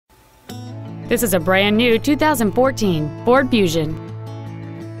This is a brand new 2014 Ford Fusion.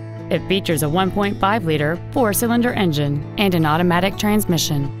 It features a 1.5-liter four-cylinder engine and an automatic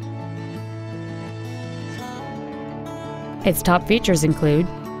transmission. Its top features include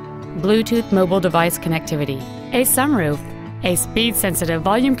Bluetooth mobile device connectivity, a sunroof, a speed-sensitive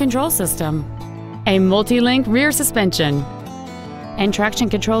volume control system, a multi-link rear suspension, and traction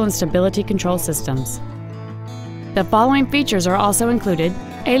control and stability control systems. The following features are also included: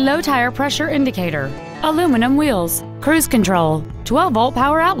 a low tire pressure indicator, aluminum wheels, cruise control, 12-volt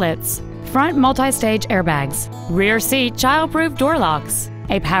power outlets, front multi-stage airbags, rear seat child-proof door locks,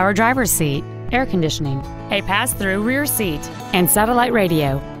 a power driver's seat, air conditioning, a pass-through rear seat, and satellite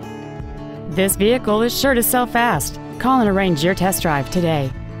radio. This vehicle is sure to sell fast. Call and arrange your test drive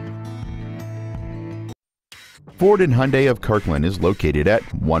today. Ford and Hyundai of Kirkland is located at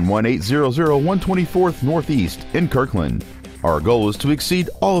 11800 124th Northeast in Kirkland. Our goal is to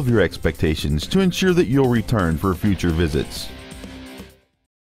exceed all of your expectations to ensure that you'll return for future visits.